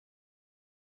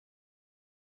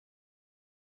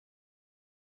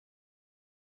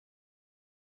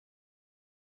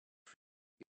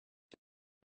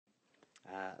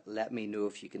Let me know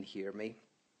if you can hear me.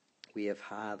 We have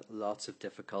had lots of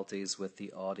difficulties with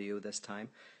the audio this time,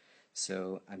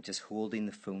 so I'm just holding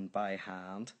the phone by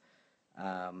hand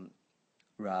um,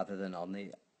 rather than on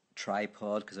the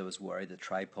tripod because I was worried the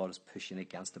tripod is pushing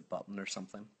against a button or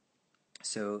something.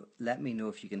 So let me know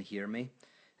if you can hear me.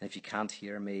 And if you can't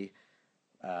hear me,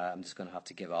 I'm just going to have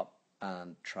to give up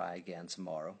and try again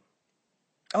tomorrow.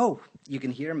 Oh, you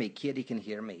can hear me. Katie can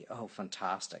hear me. Oh,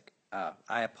 fantastic.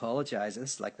 I apologize.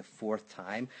 This is like the fourth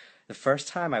time. The first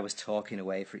time I was talking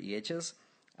away for ages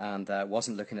and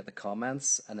wasn't looking at the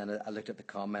comments. And then I looked at the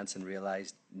comments and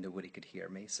realized nobody could hear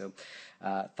me. So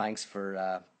thanks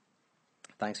for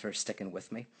sticking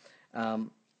with me.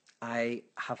 I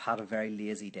have had a very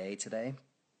lazy day today.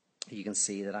 You can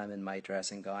see that I'm in my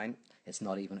dressing gown. It's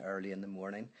not even early in the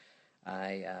morning.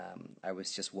 I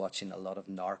was just watching a lot of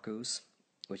Narcos,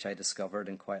 which I discovered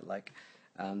and quite like,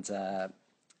 and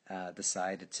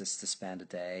decided just to spend a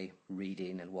day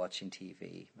reading and watching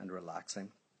TV and relaxing.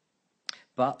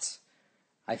 But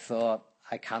I thought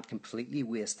I can't completely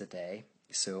waste a day,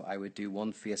 so I would do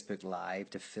one Facebook Live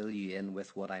to fill you in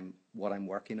with what I'm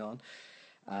working on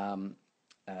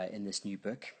in this new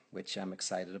book, which I'm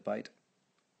excited about.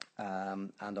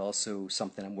 And also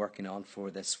something I'm working on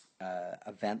for this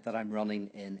event that I'm running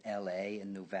in LA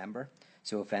in November.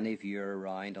 So if any of you are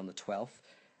around on the 12th,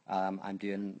 I'm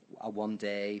doing a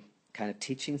one-day kind of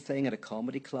teaching thing at a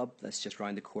comedy club that's just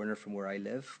around the corner from where I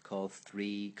live called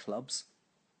Three Clubs.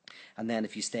 And then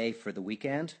if you stay for the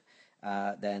weekend,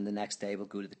 then the next day we'll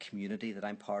go to the community that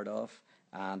I'm part of,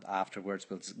 and afterwards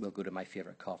we'll go to my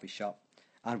favourite coffee shop.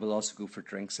 And we'll also go for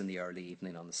drinks in the early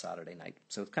evening on the Saturday night.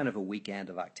 So it's kind of a weekend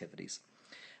of activities.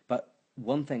 But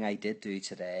one thing I did do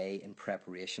today in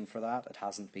preparation for that, it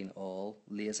hasn't been all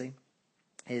lazy,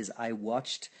 is I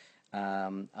watched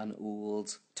an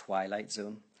old Twilight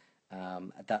Zone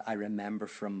that I remember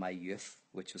from my youth,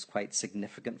 which was quite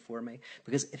significant for me.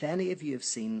 Because if any of you have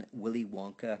seen Willy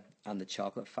Wonka and the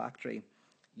Chocolate Factory,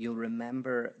 you'll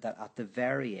remember that at the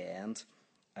very end,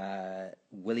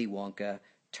 Willy Wonka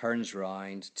turns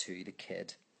round to the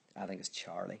kid, I think it's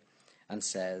Charlie, and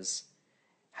says,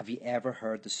 "Have you ever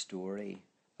heard the story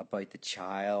about the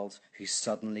child who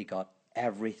suddenly got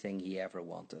everything he ever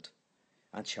wanted?"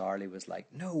 And Charlie was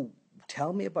like, "No,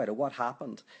 tell me about it. What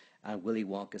happened?" And Willy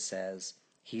Wonka says,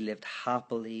 "He lived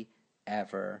happily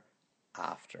ever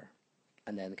after."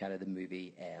 And then kind of the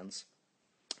movie ends.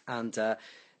 And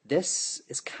this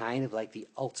is kind of like the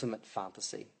ultimate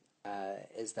fantasy,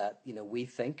 is that, we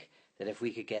think that if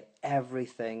we could get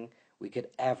everything we could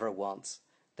ever want,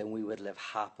 then we would live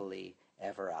happily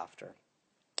ever after.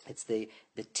 It's the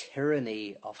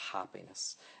tyranny of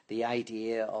happiness, the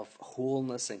idea of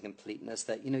wholeness and completeness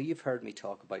that, you've heard me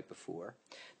talk about before.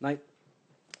 Now,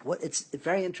 it's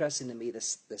very interesting to me,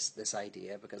 this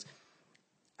idea, because,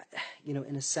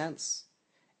 in a sense,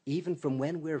 even from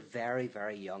when we're very,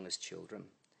 very young as children,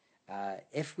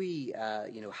 if we,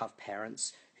 have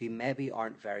parents who maybe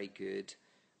aren't very good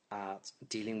at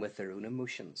dealing with their own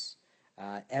emotions.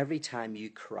 Every time you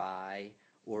cry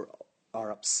or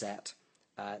are upset,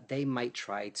 they might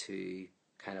try to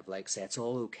kind of like say it's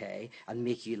all okay and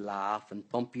make you laugh and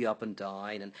bump you up and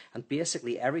down. And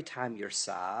basically every time you're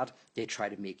sad, they try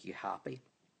to make you happy.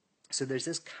 So there's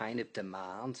this kind of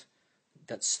demand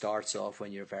that starts off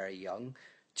when you're very young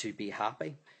to be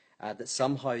happy, that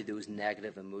somehow those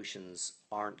negative emotions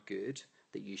aren't good,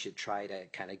 that you should try to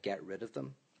kind of get rid of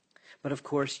them. But of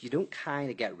course, you don't kind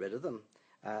of get rid of them.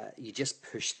 You just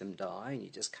push them down. You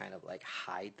just kind of like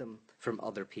hide them from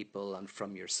other people and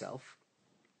from yourself.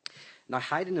 Now,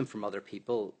 hiding them from other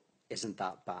people isn't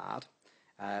that bad.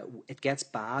 It gets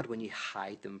bad when you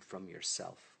hide them from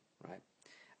yourself, right?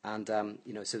 And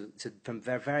so from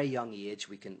a very young age,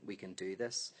 we can do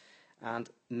this. And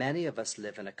many of us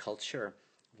live in a culture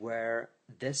where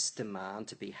this demand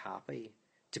to be happy,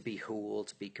 to be whole,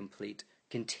 to be complete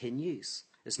continues.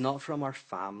 It's not from our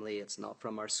family, it's not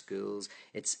from our schools,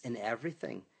 it's in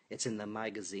everything. It's in the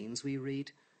magazines we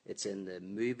read, it's in the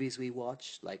movies we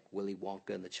watch, like Willy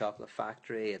Wonka and the Chocolate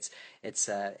Factory, it's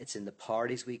in the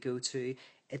parties we go to.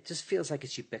 It just feels like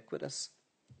it's ubiquitous.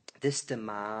 This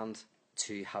demand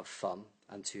to have fun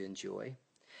and to enjoy.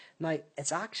 Now,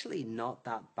 it's actually not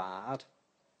that bad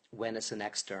when it's an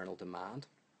external demand.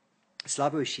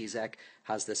 Slavoj Žižek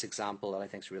has this example that I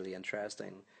think is really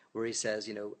interesting, where he says,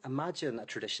 imagine a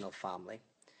traditional family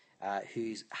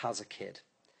who has a kid,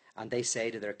 and they say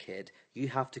to their kid, "You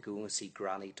have to go and see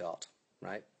Granny Dot,"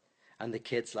 right? And the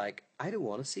kid's like, "I don't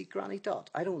want to see Granny Dot.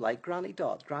 I don't like Granny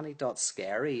Dot. Granny Dot's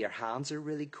scary. Her hands are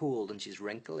really cold and she's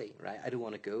wrinkly, right? I don't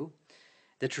want to go."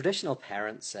 The traditional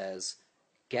parent says,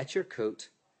 "Get your coat,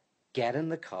 Get in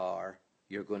the car.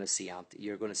 You're going to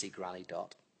see Granny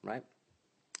Dot, right?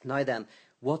 Now then,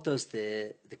 what does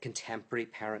the contemporary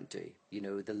parent do? You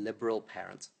know, the liberal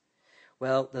parent.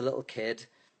 Well, the little kid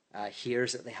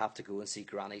hears that they have to go and see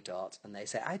Granny Dot, and they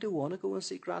say, I don't want to go and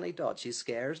see Granny Dot. She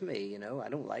scares me, you know, I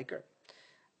don't like her.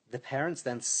 The parents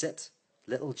then sit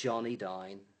little Johnny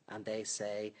down and they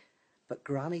say, but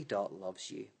Granny Dot loves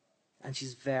you, and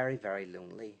she's very, very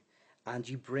lonely, and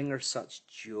you bring her such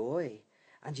joy.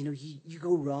 And you know, you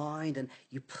go round and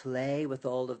you play with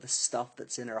all of the stuff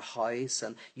that's in her house,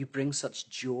 and you bring such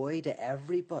joy to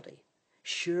everybody.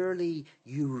 Surely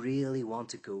you really want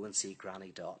to go and see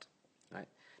Granny Dot. Right?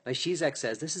 Now Shizek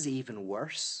says this is even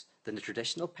worse than the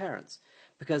traditional parents,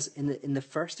 because in the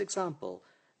first example,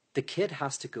 the kid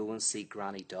has to go and see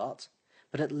Granny Dot,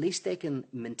 but at least they can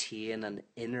maintain an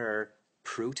inner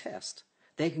protest.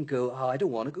 They can go, oh, I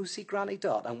don't want to go see Granny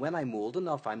Dot, and when I'm old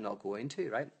enough, I'm not going to,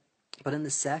 right? But in the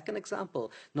second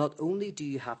example, not only do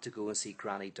you have to go and see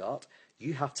Granny Dot,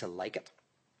 you have to like it,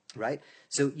 right?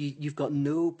 So you've got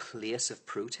no place of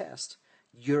protest.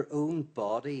 Your own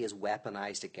body is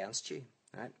weaponized against you,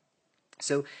 right?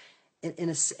 So in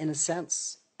a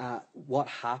sense, what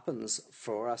happens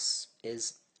for us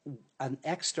is an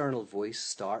external voice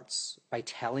starts by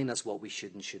telling us what we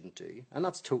should and shouldn't do. And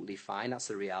that's totally fine. That's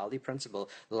the reality principle.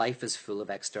 Life is full of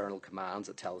external commands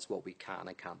that tell us what we can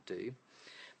and can't do.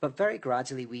 But very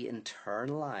gradually we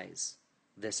internalize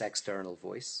this external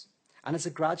voice. And it's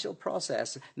a gradual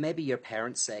process. Maybe your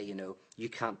parents say, you know, you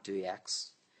can't do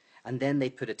X. And then they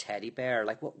put a teddy bear,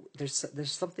 like what? There's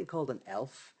something called an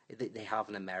elf they have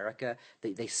in America.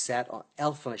 They set an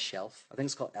elf on a shelf. I think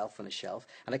it's called elf on a shelf.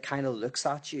 And it kind of looks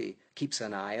at you, keeps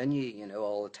an eye on you, you know,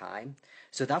 all the time.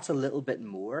 So that's a little bit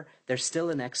more. There's still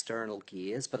an external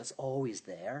gaze, but it's always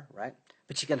there, right?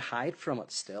 But you can hide from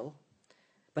it still.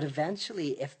 But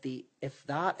eventually, if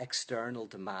that external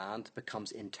demand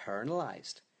becomes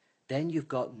internalized, then you've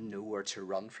got nowhere to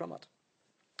run from it.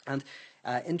 And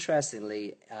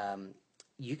interestingly,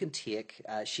 you can take,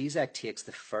 Shizek takes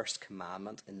the first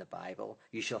commandment in the Bible,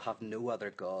 you shall have no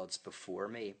other gods before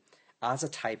me, as a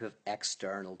type of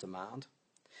external demand,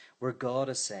 where God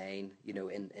is saying, you know,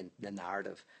 in the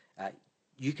narrative,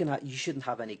 you shouldn't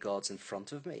have any gods in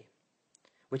front of me,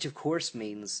 which of course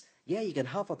means, yeah, you can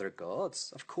have other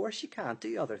gods. Of course you can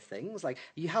do other things. Like,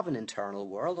 you have an internal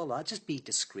world, all that. Just be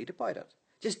discreet about it.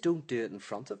 Just don't do it in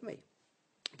front of me.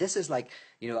 This is like,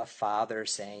 you know, a father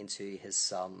saying to his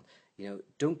son, you know,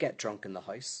 don't get drunk in the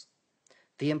house.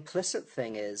 The implicit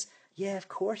thing is, yeah, of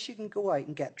course you can go out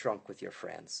and get drunk with your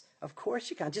friends. Of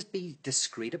course you can. Just be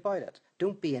discreet about it.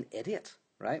 Don't be an idiot,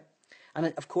 right?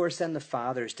 And of course then the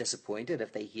father's disappointed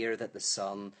if they hear that the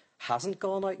son hasn't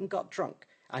gone out and got drunk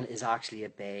and is actually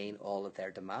obeying all of their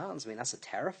demands. I mean, that's a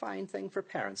terrifying thing for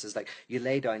parents, is like you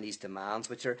lay down these demands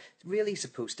which are really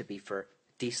supposed to be for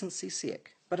decency's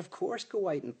sake. But of course, go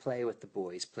out and play with the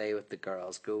boys, play with the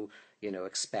girls, go, you know,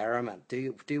 experiment,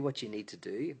 do what you need to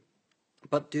do,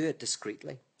 but do it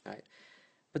discreetly, right?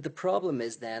 But the problem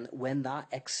is then when that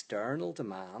external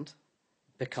demand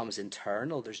becomes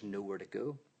internal, there's nowhere to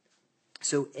go.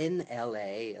 So in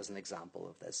LA, as an example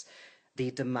of this,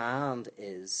 the demand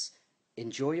is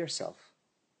enjoy yourself.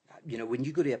 You know, when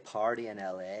you go to a party in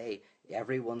LA,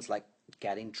 everyone's like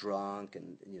getting drunk,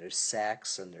 and you know, there's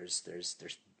sex, and there's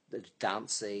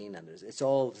dancing, and it's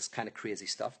all this kind of crazy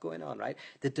stuff going on, right?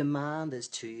 The demand is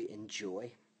to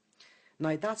enjoy.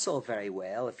 Now, that's all very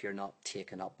well if you're not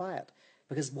taken up by it,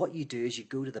 because what you do is you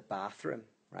go to the bathroom,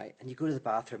 right? And you go to the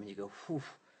bathroom and you go, whew,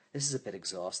 this is a bit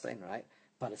exhausting, right?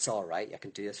 But it's all right. I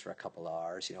can do this for a couple of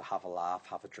hours, you know, have a laugh,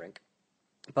 have a drink.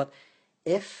 But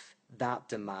if that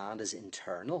demand is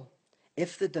internal,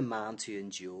 if the demand to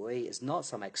enjoy is not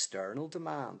some external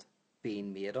demand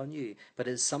being made on you, but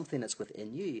is something that's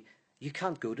within you, you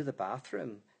can't go to the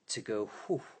bathroom to go,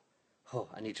 whew, oh,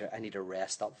 I need to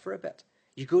rest up for a bit.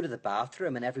 You go to the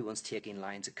bathroom and everyone's taking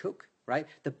lines of coke, right?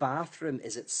 The bathroom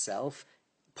is itself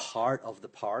part of the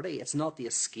party. It's not the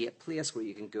escape place where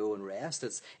you can go and rest.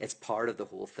 It's part of the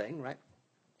whole thing, right?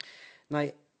 Now,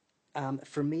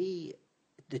 for me,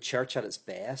 the church at its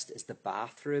best is the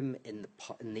bathroom in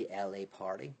the LA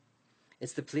party.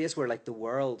 It's the place where, like, the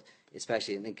world,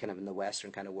 especially in the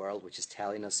Western kind of world, which is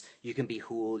telling us you can be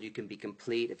whole, you can be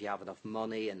complete if you have enough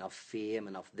money, enough fame,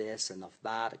 enough this, enough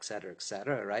that,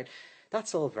 etc., right?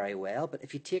 That's all very well, but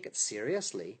if you take it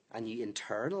seriously and you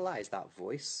internalize that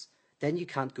voice, then you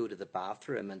can't go to the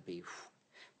bathroom and be.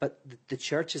 But the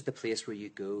church is the place where you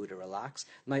go to relax.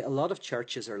 Now, a lot of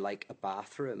churches are like a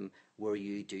bathroom where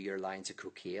you do your lines of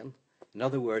cocaine. In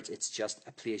other words, it's just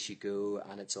a place you go,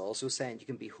 and it's also saying you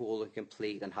can be whole and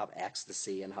complete and have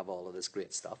ecstasy and have all of this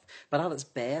great stuff. But at its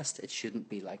best, it shouldn't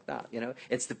be like that. You know,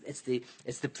 it's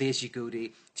the place you go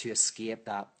to escape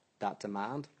that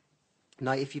demand.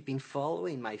 Now, if you've been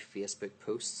following my Facebook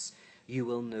posts, you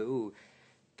will know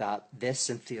that this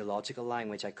in theological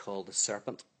language I call the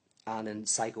serpent, and in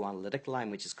psychoanalytic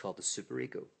language is called the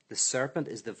superego. The serpent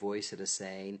is the voice that is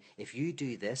saying, if you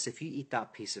do this, if you eat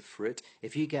that piece of fruit,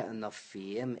 if you get enough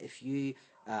fame, if you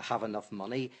have enough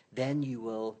money, then you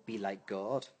will be like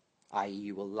God, i.e.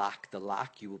 you will lack the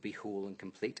lack, you will be whole and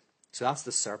complete. So that's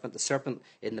the serpent. The serpent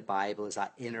in the Bible is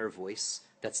that inner voice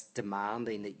that's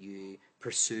demanding that you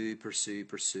pursue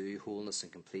wholeness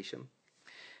and completion.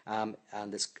 And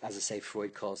this, as I say,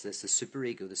 Freud calls this the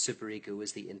superego. The superego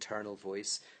is the internal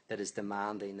voice that is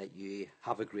demanding that you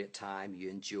have a great time, you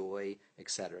enjoy,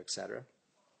 etc., etc.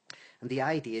 And the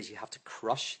idea is you have to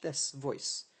crush this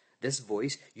voice. This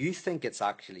voice, you think it's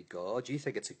actually God, you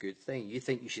think it's a good thing, you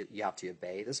think you have to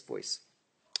obey this voice.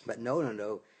 But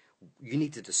no. You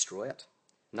need to destroy it.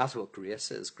 And that's what grace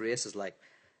is. Grace is like,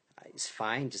 it's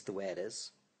fine just the way it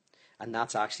is. And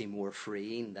that's actually more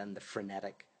freeing than the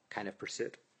frenetic kind of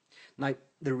pursuit. Now,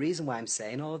 the reason why I'm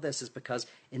saying all of this is because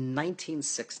in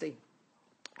 1960,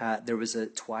 there was a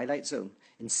Twilight Zone.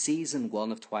 In season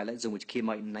 1 of Twilight Zone, which came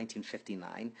out in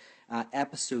 1959,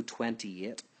 episode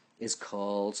 28 is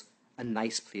called A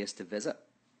Nice Place to Visit.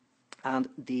 And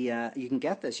you can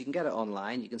get this. You can get it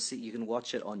online. You can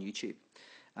watch it on YouTube,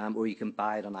 or you can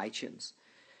buy it on iTunes.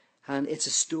 And it's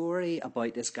a story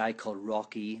about this guy called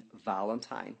Rocky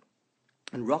Valentine.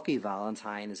 And Rocky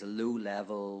Valentine is a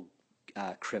low-level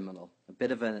criminal, a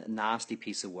bit of a nasty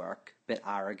piece of work, a bit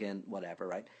arrogant, whatever,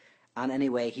 right? And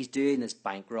anyway, he's doing this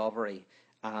bank robbery,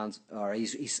 or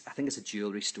he's I think it's a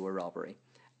jewelry store robbery,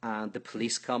 and the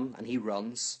police come, and he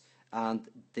runs, and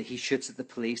he shoots at the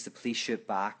police shoot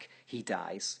back, he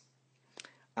dies.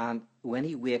 And when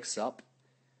he wakes up,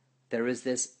 there is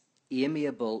this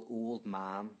amiable old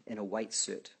man in a white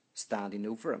suit standing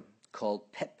over him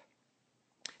called Pip.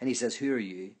 And he says, "Who are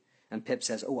you?" And Pip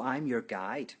says, "Oh, I'm your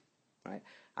guide, right?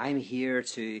 I'm here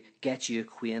to get you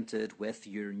acquainted with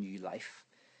your new life."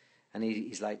 And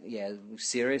he's like, "Yeah,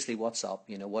 seriously, what's up?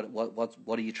 You know,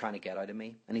 what are you trying to get out of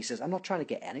me?" And he says, "I'm not trying to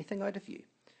get anything out of you.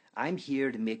 I'm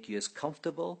here to make you as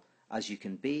comfortable as you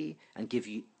can be and give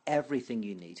you everything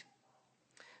you need."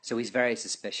 So he's very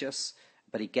suspicious,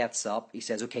 but he gets up. He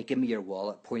says, "Okay, give me your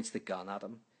wallet," points the gun at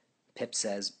him. Pip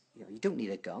says, "You don't need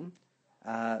a gun.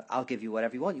 I'll give you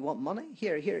whatever you want. You want money?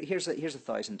 Here's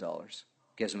 $1,000.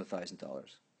 Gives him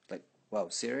 $1,000. Like, wow,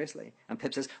 seriously? And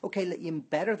Pip says, "Okay,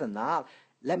 better than that.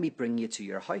 Let me bring you to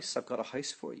your house. I've got a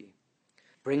house for you."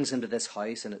 Brings him to this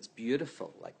house, and it's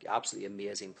beautiful, like absolutely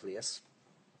amazing place.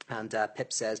 And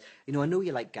Pip says, "I know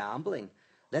you like gambling.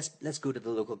 Let's go to the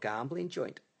local gambling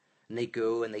joint." And they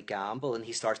go and they gamble, and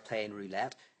he starts playing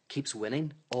roulette. Keeps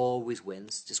winning, always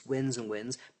wins, just wins and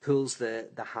wins, pulls the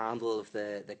handle of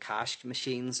the cash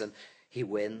machines and he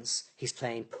wins. He's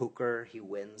playing poker, he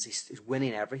wins, he's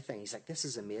winning everything. He's like, "This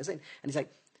is amazing." And he's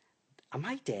like, "Am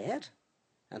I dead?"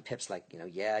 And Pip's like,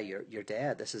 "Yeah, you're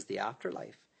dead. This is the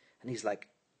afterlife." And he's like,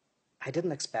 "I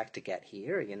didn't expect to get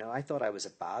here, I thought I was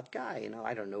a bad guy,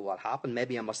 I don't know what happened.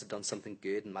 Maybe I must have done something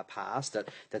good in my past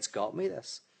that's got me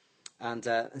this." And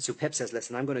so Pip says,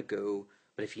 "Listen, I'm going to go,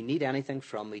 but if you need anything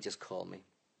from me, just call me."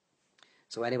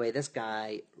 So anyway, this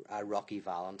guy, Rocky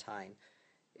Valentine,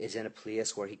 is in a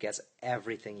place where he gets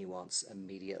everything he wants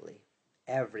immediately.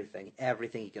 Everything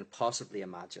he can possibly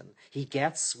imagine. He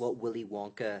gets what Willy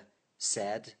Wonka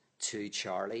said to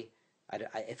Charlie.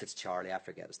 If it's Charlie, I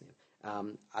forget his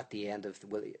name. At the end of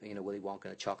Willy Wonka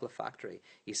and the Chocolate Factory,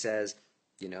 he says,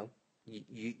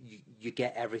 you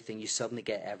get everything. You suddenly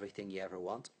get everything you ever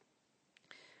want.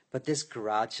 But this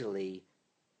gradually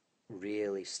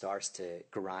really starts to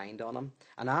grind on him.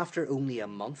 And after only a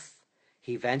month,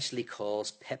 he eventually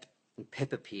calls Pip, and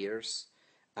Pip appears,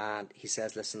 and he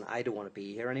says, "Listen, I don't want to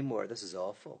be here anymore. This is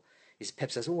awful."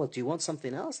 Pip says, "Oh, well, do you want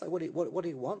something else? Like, what do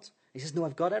you want?" He says, "No,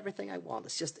 I've got everything I want.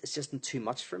 It's just too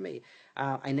much for me.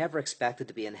 I never expected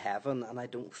to be in heaven, and I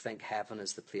don't think heaven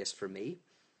is the place for me."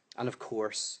 And of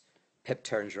course, Pip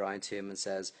turns around to him and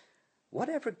says,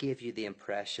 "Whatever gave you the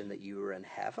impression that you were in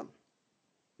heaven?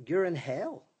 You're in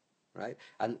hell." Right?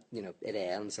 And, it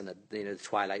ends, and the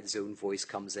Twilight Zone voice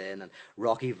comes in, and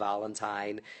Rocky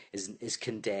Valentine is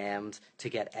condemned to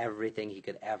get everything he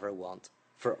could ever want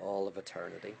for all of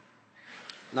eternity.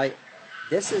 Now,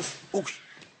 this is...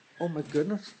 Oh my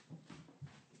goodness.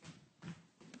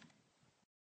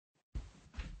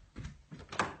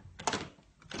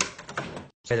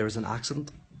 Okay, there was an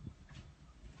accident.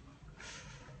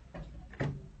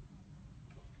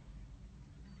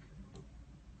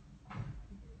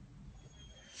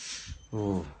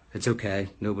 Oh, it's okay.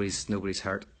 Nobody's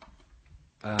hurt.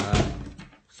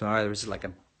 Sorry, there was like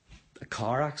a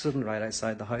car accident right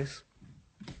outside the house.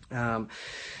 Um,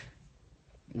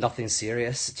 Nothing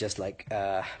serious, just like,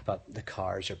 but the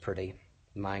cars are pretty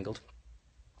mangled.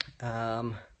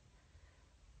 Um,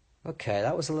 okay,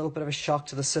 that was a little bit of a shock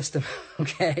to the system.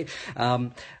 Okay,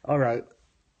 all right.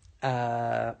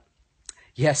 Uh,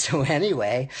 yeah. So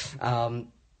anyway, I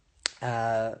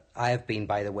have been,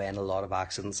 by the way, in a lot of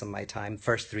accidents in my time.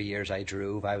 First 3 years I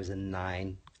drove, I was in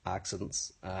 9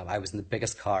 accidents. I was in the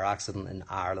biggest car accident in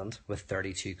Ireland with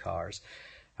 32 cars.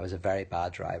 I was a very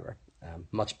bad driver.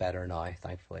 Much better now,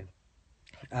 thankfully.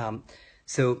 Um,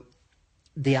 so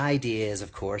the idea is,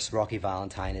 of course, Rocky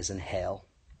Valentine is in hell.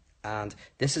 And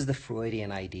this is the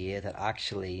Freudian idea that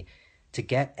actually to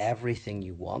get everything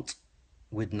you want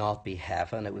would not be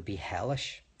heaven, it would be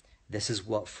hellish. This is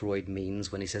what Freud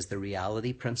means when he says the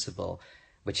reality principle,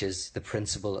 which is the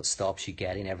principle that stops you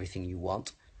getting everything you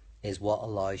want, is what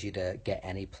allows you to get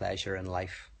any pleasure in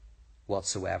life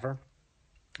whatsoever.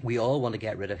 We all want to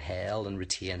get rid of hell and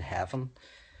retain heaven,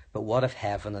 but what if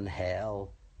heaven and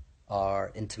hell are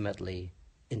intimately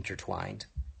intertwined?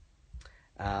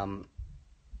 Um,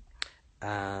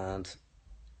 and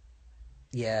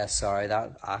yeah, sorry,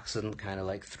 that accident kind of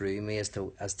like threw me as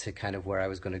to kind of where I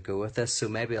was going to go with this. So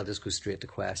maybe I'll just go straight to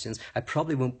questions. I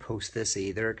probably won't post this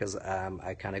either because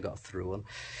I kind of got thrown,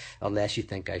 unless you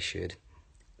think I should.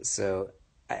 So,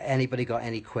 anybody got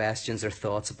any questions or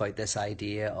thoughts about this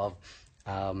idea of,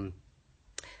 um,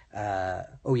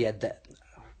 oh yeah,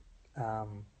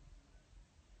 um,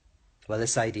 well,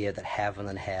 this idea that heaven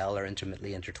and hell are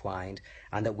intimately intertwined,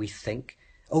 and that we think,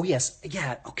 oh yes,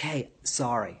 yeah, okay,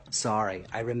 sorry,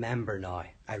 I remember now.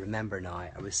 I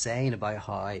was saying about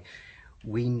how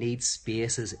we need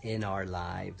spaces in our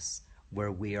lives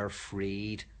where we are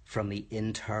freed from the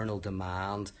internal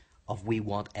demand of we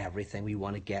want everything, we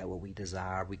want to get what we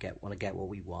desire, want to get what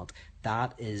we want.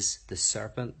 That is the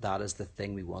serpent, that is the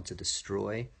thing we want to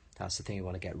destroy, that's the thing we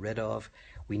want to get rid of.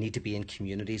 We need to be in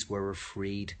communities where we're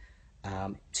freed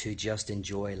to just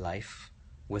enjoy life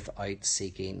without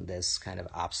seeking this kind of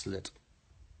absolute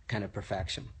kind of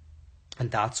perfection. And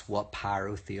that's what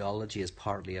parotheology is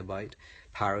partly about.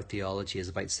 Parotheology is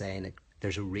about saying that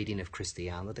there's a reading of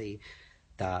Christianity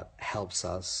that helps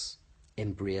us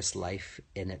embrace life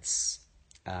in its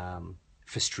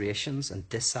frustrations and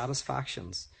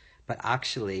dissatisfactions. But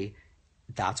actually,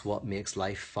 that's what makes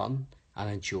life fun and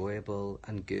enjoyable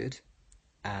and good.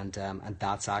 And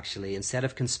that's actually, instead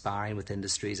of conspiring with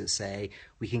industries that say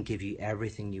we can give you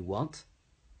everything you want,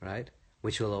 right,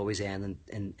 which will always end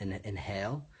in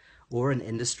hell, or in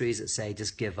industries that say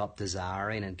just give up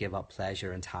desiring and give up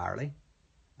pleasure entirely,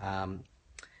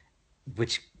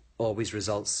 which always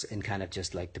results in kind of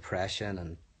just like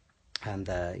depression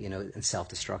and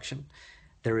self-destruction.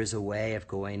 There is a way of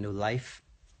going, no, life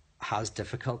has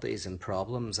difficulties and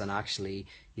problems, and actually,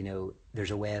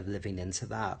 there's a way of living into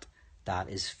that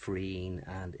is freeing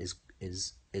and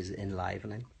is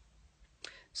enlivening.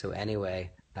 So anyway,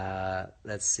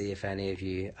 let's see if any of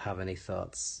you have any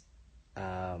thoughts.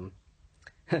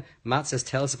 Matt says,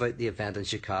 tell us about the event in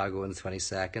Chicago on the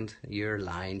 22nd. You're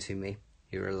lying to me.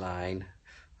 You're lying.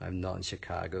 I'm not in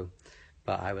Chicago,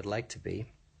 but I would like to be.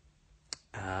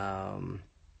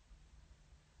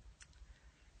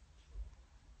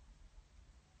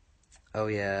 Oh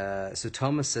yeah. So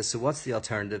Thomas says, so what's the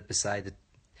alternative beside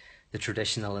the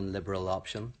traditional and liberal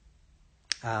option?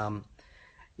 Um,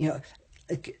 you know,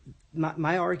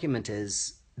 my argument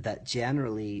is that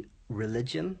generally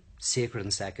religion, sacred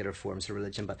and secular forms of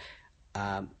religion, but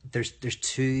there's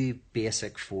two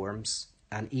basic forms,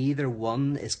 and either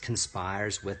one is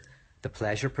conspires with the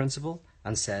pleasure principle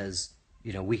and says,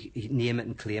 we name it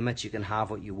and claim it, you can have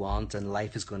what you want, and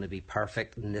life is going to be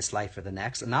perfect in this life or the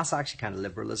next, and that's actually kind of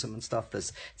liberalism and stuff.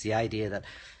 It's the idea that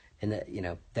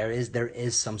there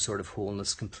is some sort of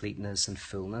wholeness, completeness, and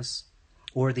fullness,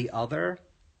 or the other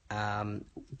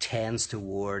tends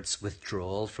towards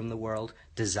withdrawal from the world.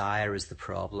 Desire is the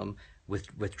problem.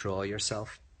 Withdraw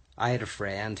yourself. I had a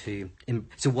friend who,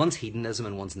 so one's hedonism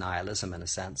and one's nihilism in a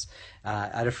sense. I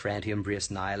had a friend who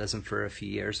embraced nihilism for a few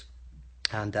years,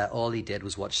 and all he did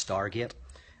was watch Stargate.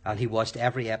 And he watched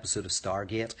every episode of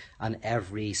Stargate and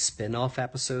every spin-off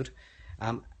episode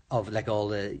of like all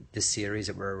the series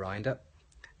that were around it.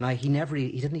 Now, he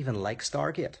didn't even like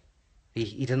Stargate.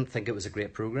 He didn't think it was a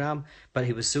great program, but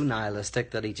he was so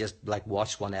nihilistic that he just like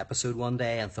watched one episode one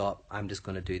day and thought, I'm just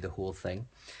going to do the whole thing.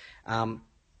 And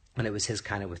it was his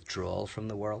kind of withdrawal from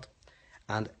the world.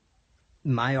 And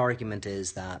my argument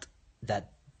is that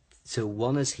so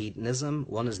one is hedonism,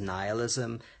 one is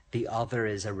nihilism, the other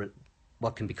is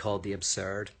what can be called the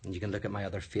absurd. And you can look at my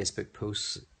other Facebook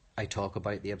posts. I talk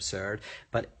about the absurd,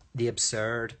 but the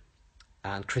absurd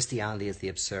and Christianity is the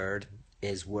absurd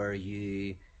is where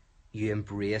you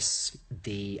embrace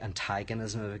the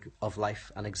antagonism of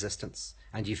life and existence,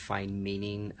 and you find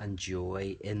meaning and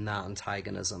joy in that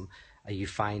antagonism. You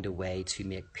find a way to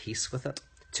make peace with it,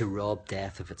 to rob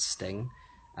death of its sting.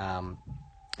 And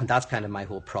that's kind of my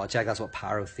whole project. That's what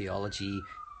parotheology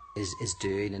is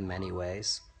doing in many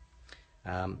ways.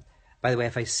 By the way,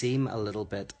 if I seem a little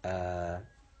bit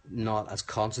not as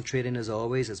concentrating as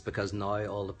always, it's because now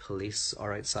all the police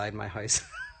are outside my house.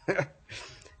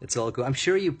 It's all good. I'm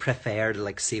sure you prefer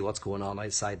to see what's going on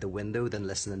outside the window than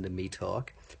listening to me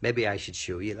talk. Maybe I should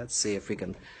show you. Let's see if we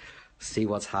can see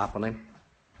what's happening.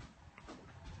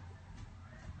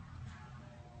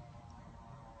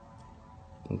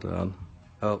 Hold on.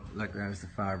 Oh, look, there's the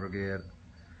fire brigade.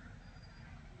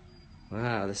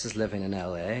 Wow, this is living in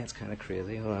LA. It's kind of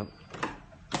crazy. Hold on.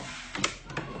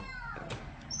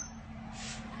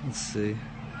 Let's see.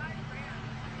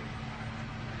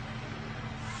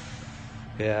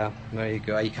 Yeah, there you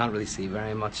go. You can't really see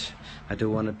very much. I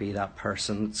don't want to be that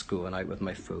person that's going out with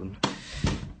my phone.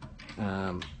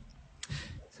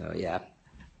 So yeah.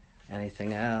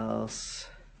 Anything else?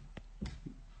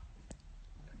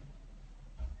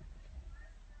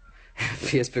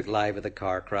 Facebook Live with a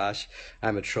car crash.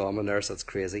 I'm a trauma nurse. That's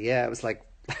crazy. Yeah, it was like,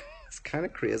 it's kind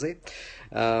of crazy.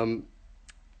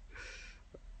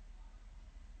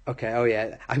 Okay. Oh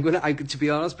yeah. To be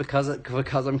honest, because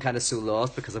I'm kind of so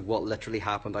lost because of what literally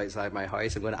happened outside my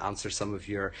house. I'm going to answer some of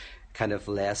your kind of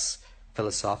less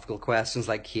philosophical questions,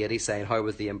 like Katie saying, "How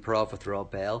was the improv with Rob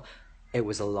Bell?" It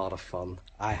was a lot of fun.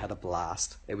 I had a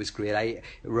blast. It was great.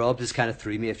 Rob just kind of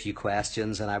threw me a few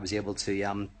questions, and I was able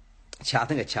to I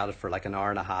think I chatted for like an hour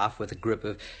and a half with a group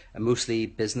of mostly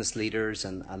business leaders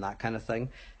and that kind of thing.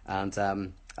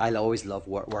 And I always love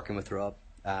working with Rob.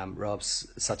 Rob's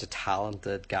such a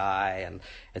talented guy, and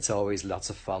it's always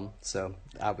lots of fun. So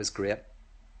that was great.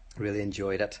 Really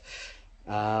enjoyed it.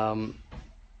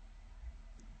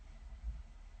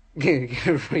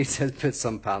 He said, "Put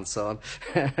some pants on."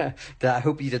 I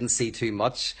hope you didn't see too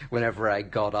much whenever I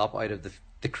got up out of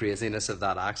the craziness of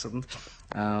that accident.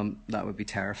 That would be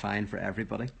terrifying for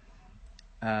everybody.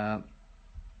 Adam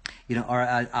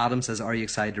says, "Are you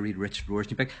excited to read Richard Rohr's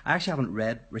new book?" I actually haven't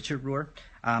read Richard Rohr.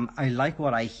 I like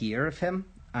what I hear of him,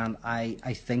 and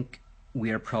I think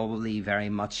we are probably very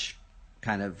much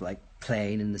kind of like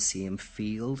playing in the same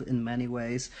field in many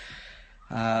ways.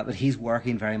 But he's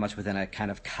working very much within a kind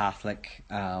of Catholic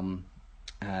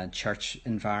church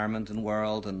environment and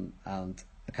world, and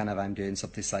kind of I'm doing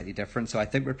something slightly different. So I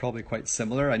think we're probably quite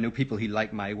similar. I know people who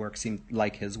like my work seem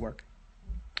like his work,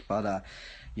 but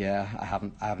yeah, I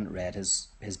haven't read his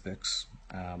books,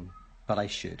 but I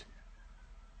should.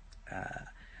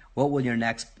 When will your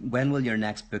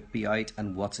next book be out,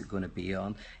 and what's it going to be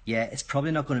on? Yeah, it's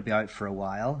probably not going to be out for a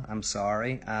while. I'm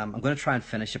sorry. I'm going to try and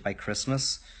finish it by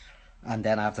Christmas, and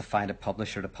then I have to find a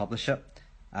publisher to publish it.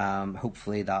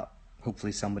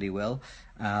 Hopefully somebody will.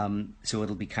 So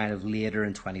it'll be kind of later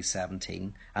in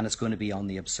 2017, and it's going to be on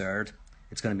the absurd.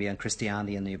 It's going to be on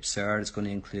Christianity and the absurd. It's going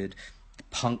to include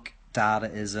punk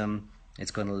Dadaism.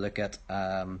 It's going to look at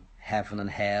heaven and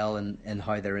hell and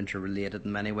how they're interrelated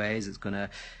in many ways. It's going to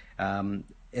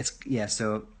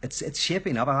so it's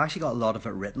shaping up. I've actually got a lot of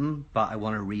it written, but I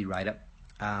want to rewrite it.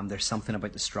 There's something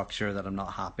about the structure that I'm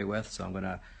not happy with, so I'm going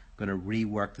to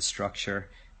rework the structure,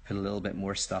 put a little bit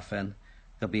more stuff in.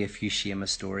 There'll be a few Seamus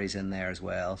stories in there as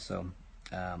well, so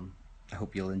I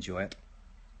hope you'll enjoy it.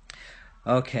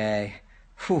 Okay,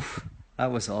 whew,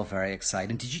 that was all very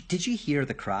exciting. Did you hear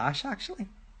the crash, actually?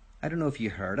 I don't know if you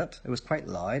heard it. It was quite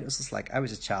loud. It was just like, I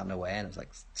was just chatting away, and it was like,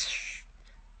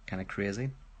 kind of crazy.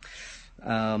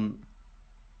 Yeah,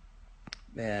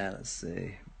 let's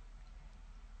see.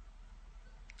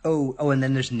 Oh, and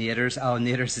then there's Naders. Oh,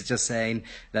 Naders is just saying,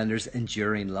 then there's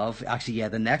Enduring Love. Actually, yeah,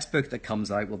 the next book that comes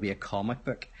out will be a comic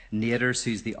book. Naders,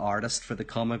 who's the artist for the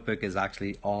comic book, is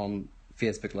actually on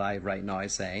Facebook Live right now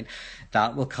saying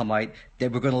that will come out. We're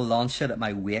going to launch it at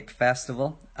my Wake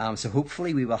Festival. So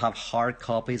hopefully we will have hard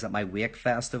copies at my Wake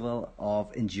Festival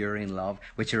of Enduring Love,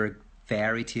 which are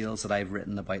fairy tales that I've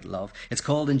written about love. It's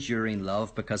called Enduring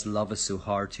Love because love is so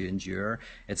hard to endure.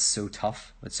 It's so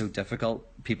tough. It's so difficult.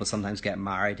 People sometimes get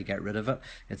married to get rid of it.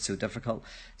 It's so difficult.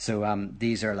 So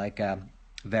these are like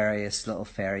various little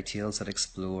fairy tales that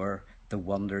explore the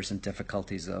wonders and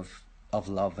difficulties of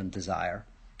love and desire.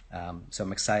 So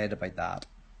I'm excited about that.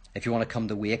 If you want to come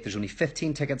to Wake, there's only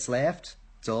 15 tickets left.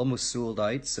 It's almost sold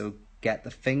out. So get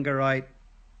the finger out,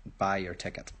 buy your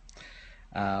ticket.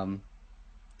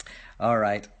 All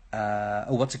right.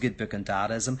 Oh, what's a good book on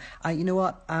Dadaism? You know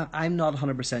what? I'm not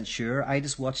 100% sure. I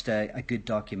just watched a good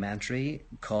documentary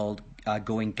called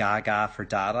Going Gaga for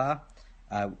Dada,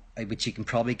 uh, which you can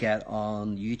probably get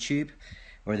on YouTube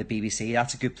or the BBC.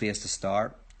 That's a good place to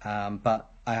start.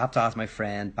 But I have to ask my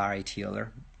friend Barry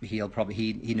Taylor.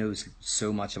 He knows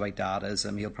so much about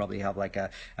Dadaism. He'll probably have like a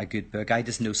good book. I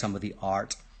just know some of the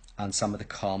art and some of the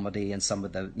comedy and some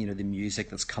of the the music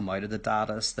that's come out of the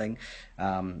Dadaist thing.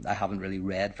 I haven't really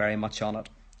read very much on it,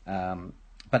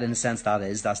 but in a sense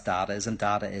that's Dadaism.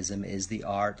 Dadaism is the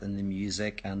art and the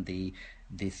music and the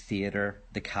theater,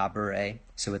 the cabaret.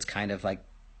 So it's kind of like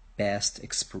best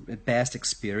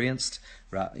experienced.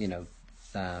 Not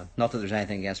that there's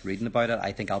anything against reading about it.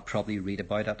 I think I'll probably read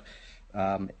about it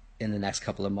in the next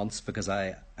couple of months because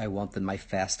I want my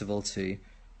festival to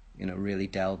really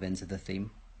delve into the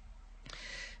theme.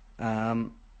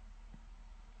 Um,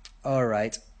 all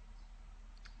right.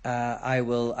 I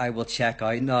will check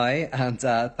out now, and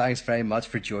thanks very much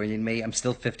for joining me. I'm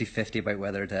still 50-50 about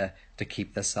whether to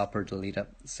keep this up or delete it.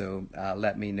 So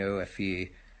let me know if you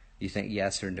think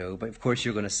yes or no. But of course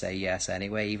you're going to say yes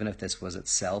anyway, even if this was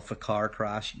itself a car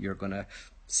crash. You're going to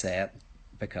say it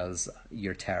because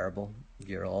you're terrible.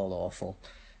 You're all awful.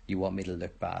 You want me to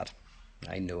look bad.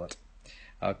 I know it.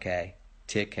 Okay.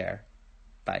 Take care.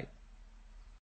 Bye.